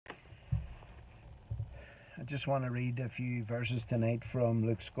I just want to read a few verses tonight from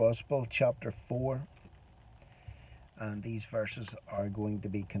Luke's Gospel, chapter 4. And these verses are going to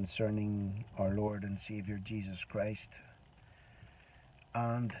be concerning our Lord and Savior Jesus Christ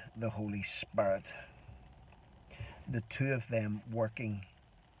and the Holy Spirit. The two of them working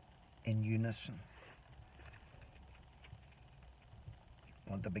in unison. I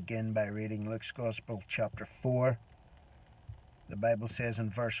want to begin by reading Luke's Gospel, chapter 4. The Bible says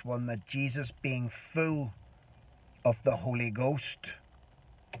in verse 1 that Jesus, being full of the Holy Ghost,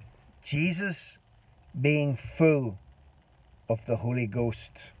 Jesus being full of the Holy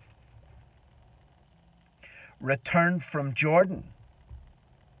Ghost, returned from Jordan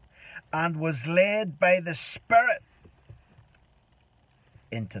and was led by the Spirit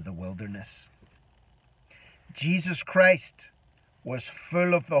into the wilderness. Jesus Christ was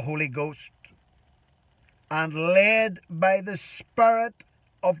full of the Holy Ghost and led by the Spirit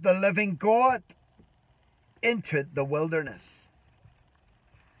of the living God into the wilderness.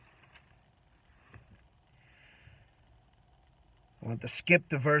 I want to skip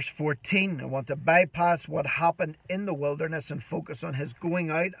to verse 14. I want to bypass what happened in the wilderness and focus on his going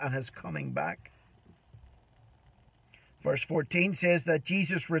out and his coming back. Verse 14 says that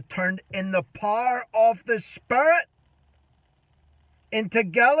Jesus returned in the power of the Spirit into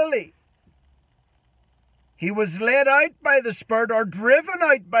Galilee. He was led out by the Spirit, or driven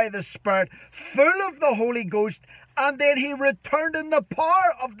out by the Spirit, full of the Holy Ghost, and then he returned in the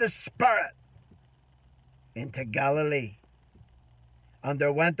power of the Spirit into Galilee. And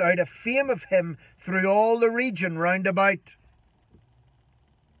there went out a fame of him through all the region round about.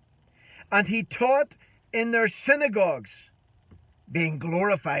 And he taught in their synagogues, being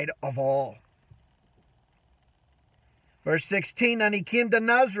glorified of all. Verse 16, and he came to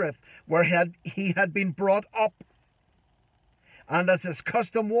Nazareth, where he had been brought up. And as his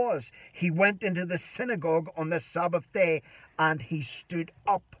custom was, he went into the synagogue on the Sabbath day, and he stood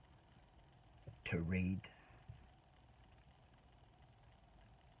up to read.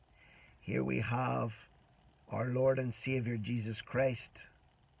 Here we have our Lord and Savior Jesus Christ,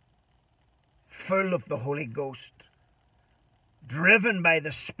 full of the Holy Ghost, driven by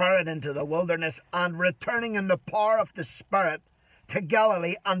the Spirit into the wilderness, and returning in the power of the Spirit to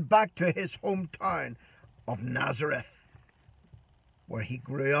Galilee and back to his hometown of Nazareth, where he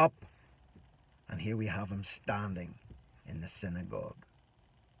grew up. And here we have him standing in the synagogue.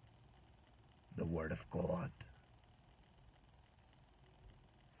 The Word of God.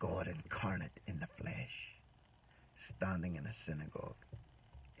 God incarnate in the flesh, standing in a synagogue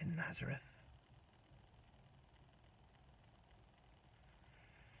in Nazareth.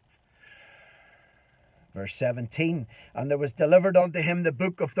 Verse 17, and there was delivered unto him the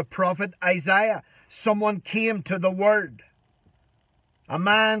book of the prophet Isaiah. Someone came to the Word. A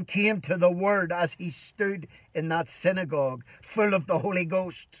man came to the Word as he stood in that synagogue, full of the Holy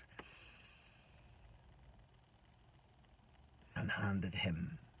Ghost, and handed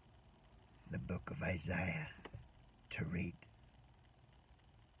him the book of Isaiah to read.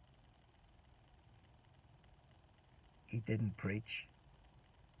 He didn't preach,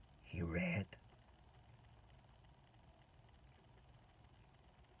 he read.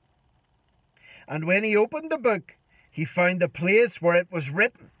 And when he opened the book, he found the place where it was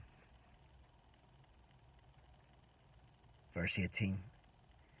written. Verse 18,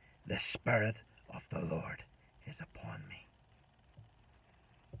 the Spirit of the Lord is upon me.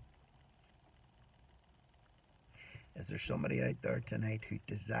 Is there somebody out there tonight who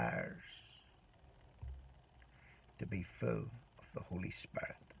desires to be full of the Holy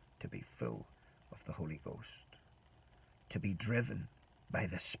Spirit, to be full of the Holy Ghost, to be driven by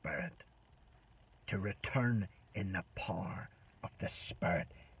the Spirit, to return in the power of the Spirit?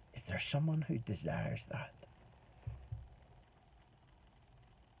 Is there someone who desires that?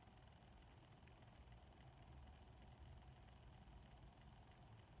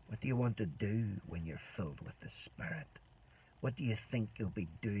 What do you want to do when you're filled with the Spirit? What do you think you'll be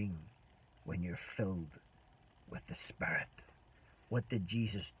doing when you're filled with the Spirit? What did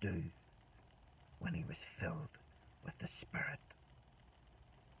Jesus do when he was filled with the Spirit?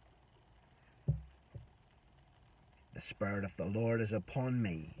 The Spirit of the Lord is upon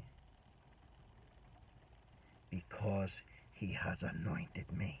me, because he has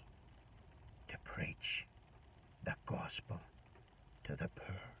anointed me to preach the gospel to the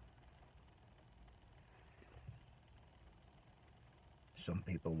poor. Some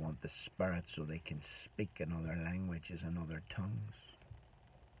people want the Spirit so they can speak in other languages and other tongues.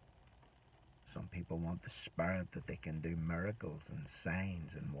 Some people want the Spirit that they can do miracles and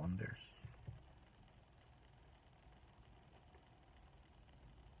signs and wonders.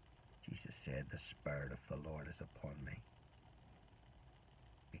 Jesus said, the Spirit of the Lord is upon me,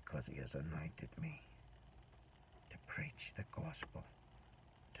 because he has anointed me to preach the gospel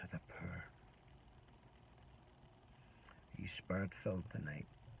to the poor. Are you Spirit-filled tonight?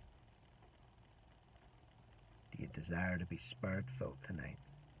 Do you desire to be Spirit-filled tonight?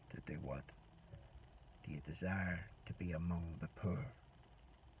 To do what? Do you desire to be among the poor?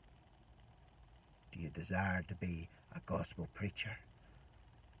 Do you desire to be a gospel preacher?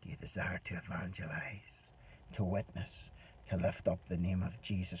 Do you desire to evangelize, to witness, to lift up the name of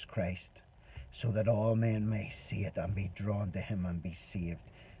Jesus Christ, so that all men may see it and be drawn to him and be saved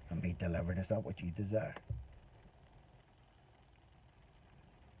and be delivered? Is that what you desire?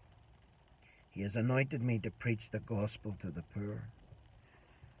 He has anointed me to preach the gospel to the poor.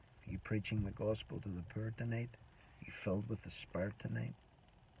 Are you preaching the gospel to the poor tonight? Are you filled with the Spirit tonight?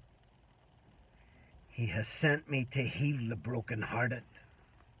 He has sent me to heal the brokenhearted.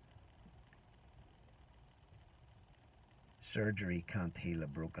 Surgery can't heal a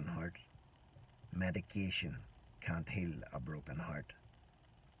broken heart. Medication can't heal a broken heart.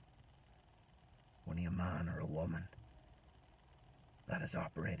 Only a man or a woman that is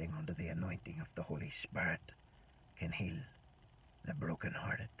operating under the anointing of the Holy Spirit can heal the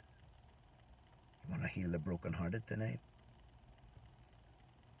brokenhearted. You want to heal the brokenhearted tonight?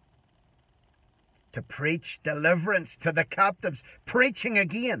 To preach deliverance to the captives, preaching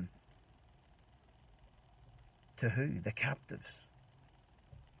again. To who? The captives.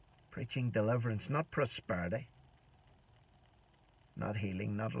 Preaching deliverance, not prosperity, not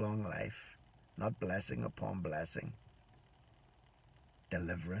healing, not long life, not blessing upon blessing.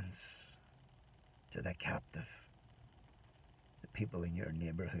 Deliverance to the captive. The people in your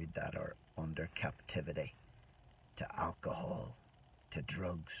neighborhood that are under captivity to alcohol, to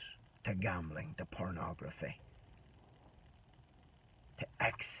drugs, to gambling, to pornography, to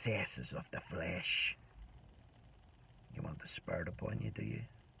excesses of the flesh. You want the Spirit upon you, do you?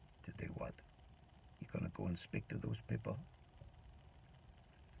 To do what? You're going to go and speak to those people.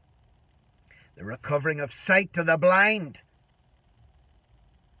 The recovering of sight to the blind.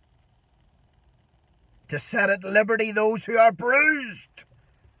 To set at liberty those who are bruised.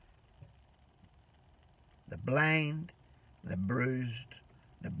 The blind, the bruised,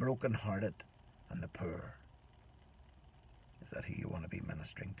 the brokenhearted, and the poor. Is that who you want to be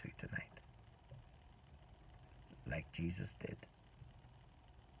ministering to tonight? Like Jesus did.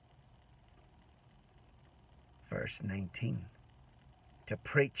 Verse 19. To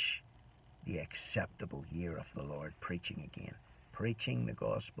preach the acceptable year of the Lord. Preaching again. Preaching the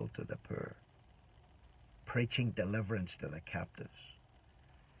gospel to the poor. Preaching deliverance to the captives.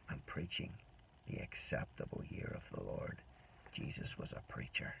 And preaching the acceptable year of the Lord. Jesus was a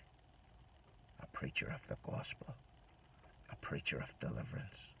preacher. A preacher of the gospel. A preacher of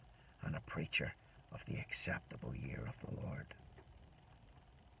deliverance. And a preacher of the acceptable year of the Lord.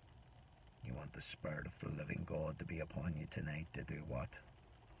 You want the Spirit of the living God to be upon you tonight to do what?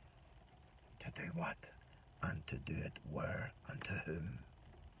 To do what? And to do it where and to whom?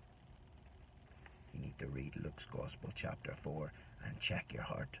 You need to read Luke's Gospel chapter 4 and check your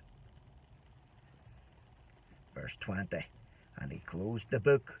heart. Verse 20. And he closed the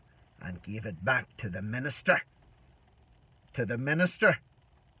book and gave it back to the minister. To the minister.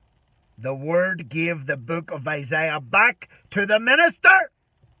 The Word gave the book of Isaiah back to the minister.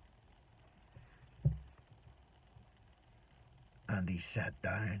 And he sat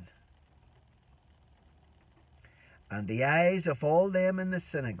down. And the eyes of all them in the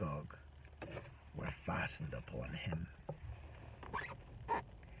synagogue were fastened upon him.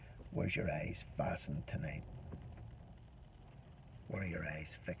 Where's your eyes fastened tonight? Where are your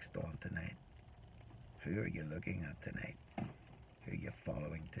eyes fixed on tonight? Who are you looking at tonight? Who are you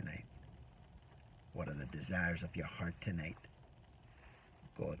following tonight? What are the desires of your heart tonight?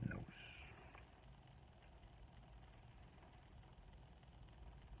 God knows.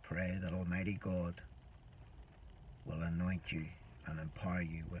 Pray that Almighty God will anoint you and empower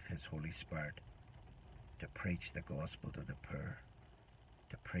you with His Holy Spirit to preach the gospel to the poor,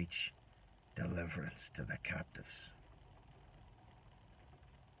 to preach deliverance to the captives,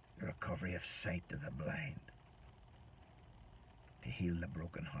 the recovery of sight to the blind, to heal the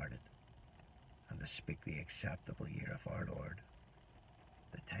brokenhearted, and to speak the acceptable year of our Lord.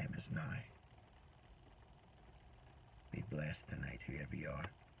 The time is now. Be blessed tonight, whoever you are.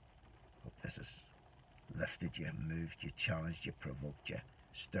 Hope this has lifted you, moved you, challenged you, provoked you,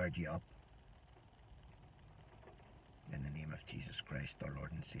 stirred you up. In the name of Jesus Christ, our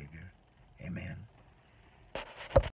Lord and Savior. Amen.